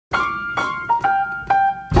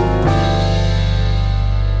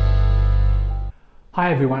Hi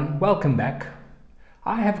everyone, welcome back.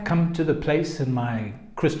 I have come to the place in my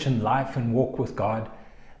Christian life and walk with God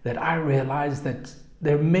that I realize that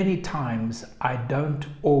there are many times I don't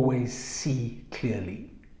always see clearly.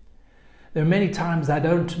 There are many times I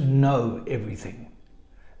don't know everything.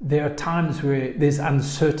 There are times where there's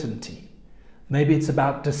uncertainty. Maybe it's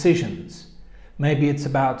about decisions. Maybe it's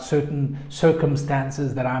about certain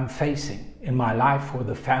circumstances that I'm facing in my life or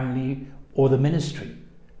the family or the ministry.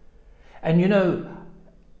 And you know,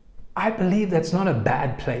 I believe that's not a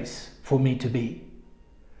bad place for me to be.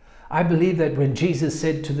 I believe that when Jesus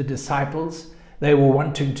said to the disciples, they were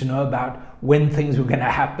wanting to know about when things were going to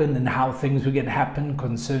happen and how things were going to happen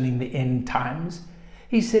concerning the end times.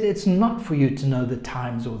 He said, it's not for you to know the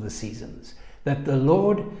times or the seasons, that the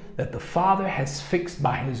Lord, that the Father has fixed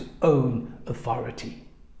by his own authority.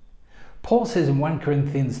 Paul says in 1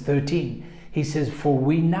 Corinthians 13, he says, for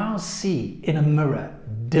we now see in a mirror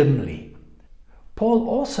dimly. Paul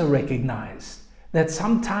also recognized that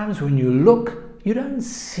sometimes when you look, you don't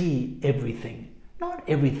see everything. Not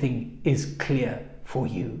everything is clear for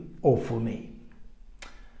you or for me.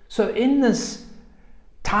 So in this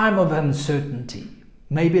time of uncertainty,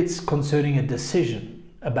 maybe it's concerning a decision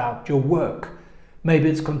about your work. Maybe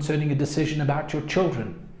it's concerning a decision about your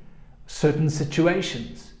children, certain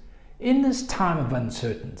situations. In this time of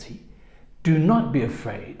uncertainty, do not be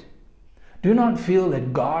afraid. Do not feel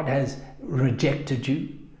that God has rejected you.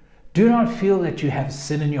 Do not feel that you have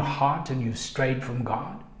sin in your heart and you've strayed from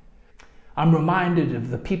God. I'm reminded of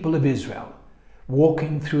the people of Israel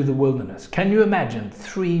walking through the wilderness. Can you imagine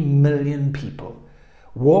 3 million people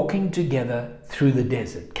walking together through the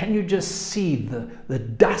desert? Can you just see the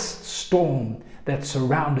dust storm that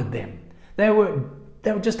surrounded them? They were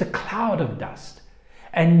just a cloud of dust.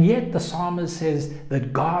 And yet the psalmist says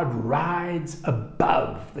that God rides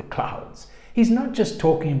above the clouds. He's not just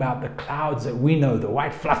talking about the clouds that we know, the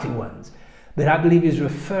white fluffy ones, but I believe he's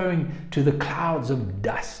referring to the clouds of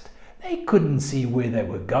dust. They couldn't see where they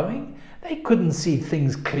were going. They couldn't see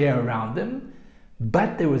things clear around them,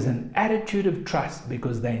 but there was an attitude of trust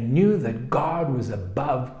because they knew that God was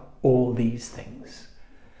above all these things.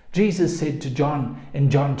 Jesus said to John in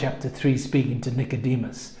John chapter 3, speaking to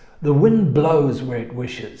Nicodemus, the wind blows where it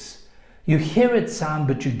wishes. You hear its sound,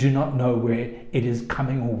 but you do not know where it is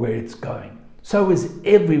coming or where it's going. So is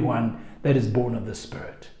everyone that is born of the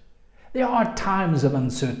Spirit. There are times of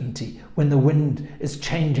uncertainty when the wind is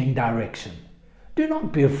changing direction. Do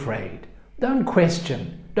not be afraid. Don't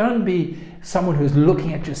question. Don't be someone who's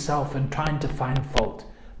looking at yourself and trying to find fault,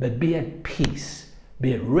 but be at peace.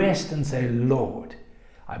 Be at rest and say, Lord,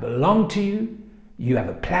 I belong to you. You have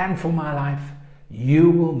a plan for my life.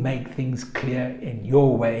 You will make things clear in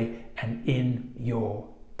your way and in your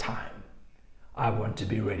time. I want to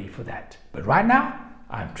be ready for that. But right now,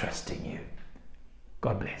 I'm trusting you.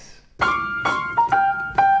 God bless.